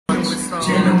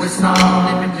chillin' with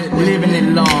stars, living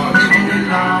it large.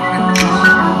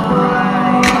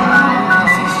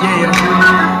 Yeah.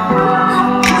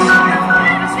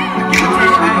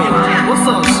 Hey, what's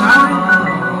up, shawty?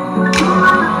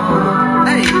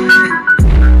 Hey.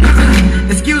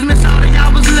 Excuse me, shawty,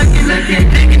 I was looking,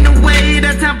 thinking the way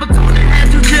that temper tone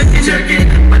had you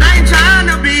checking. But I ain't trying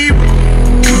to be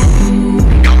rude.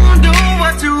 Don't do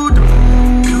what you do.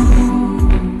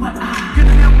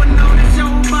 Couldn't help but notice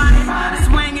your body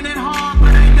swinging it hard,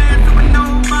 but ain't dancing with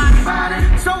nobody.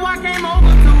 So I came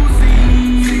over to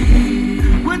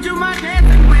see, would you mind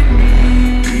dancing with me?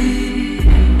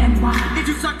 And why? If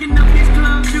you sucking up these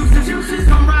club juices,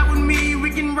 come ride with me, we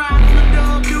can ride in the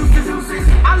dub juices.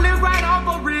 I live right off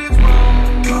a Ridge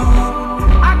Road.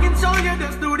 I can show you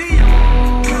the studio.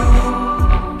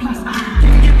 Plus I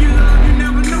can give you love you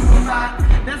never knew about.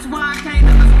 That's why I can't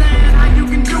understand how you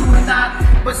can do without.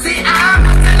 But see, I'm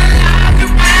still alive. You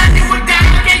find you were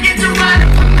down, can't get you right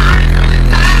up from my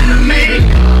life to me.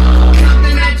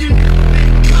 Something that you never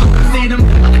made before. See them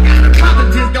other kind of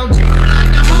brothers just go cheat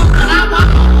like the whole that I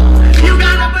want. You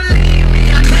gotta believe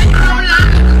me, I take no lie.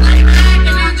 Lay back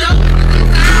and enjoy the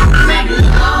time to make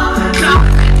love.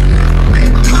 Something that you never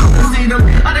made before. See them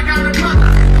other kind of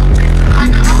brothers just go cheat like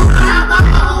the whole that I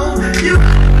want. You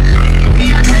gotta believe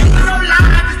me, I take no lie.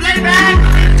 Just lay back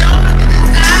and enjoy the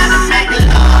time to make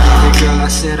love. Girl, I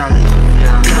said I love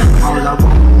ya. All I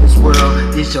want in this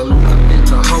world is your love and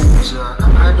to hold ya.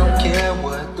 I don't care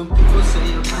what them people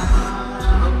say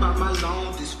about my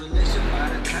long distance relation by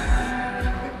the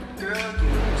time. Girl, you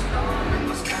a star in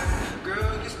my sky.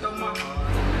 Girl, you stole my heart.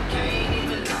 I can't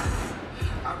even lie.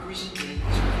 I appreciate you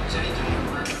changing your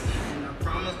mind, and I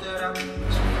promise that I will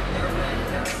meet you forever and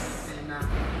ever. And I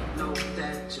know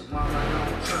that your mama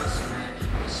don't trust me,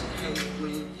 and she hate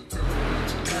when you tell her that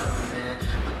you love me.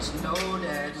 But you know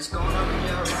that it's gonna be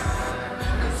alright,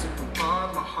 'cause if I part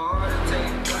my heart, I take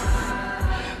it right.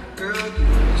 Girl, you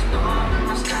a star in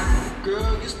my sky.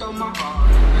 Girl, you stole my heart.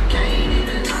 I can't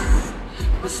even lie.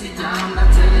 But see, I'm not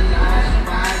telling lies.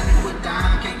 Why you would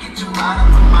die? Can't get you out of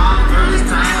my mind. Girl, it's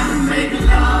time to make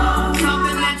love.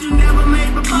 Something that you never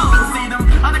made before. See them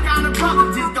other kind of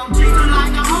brothers just go.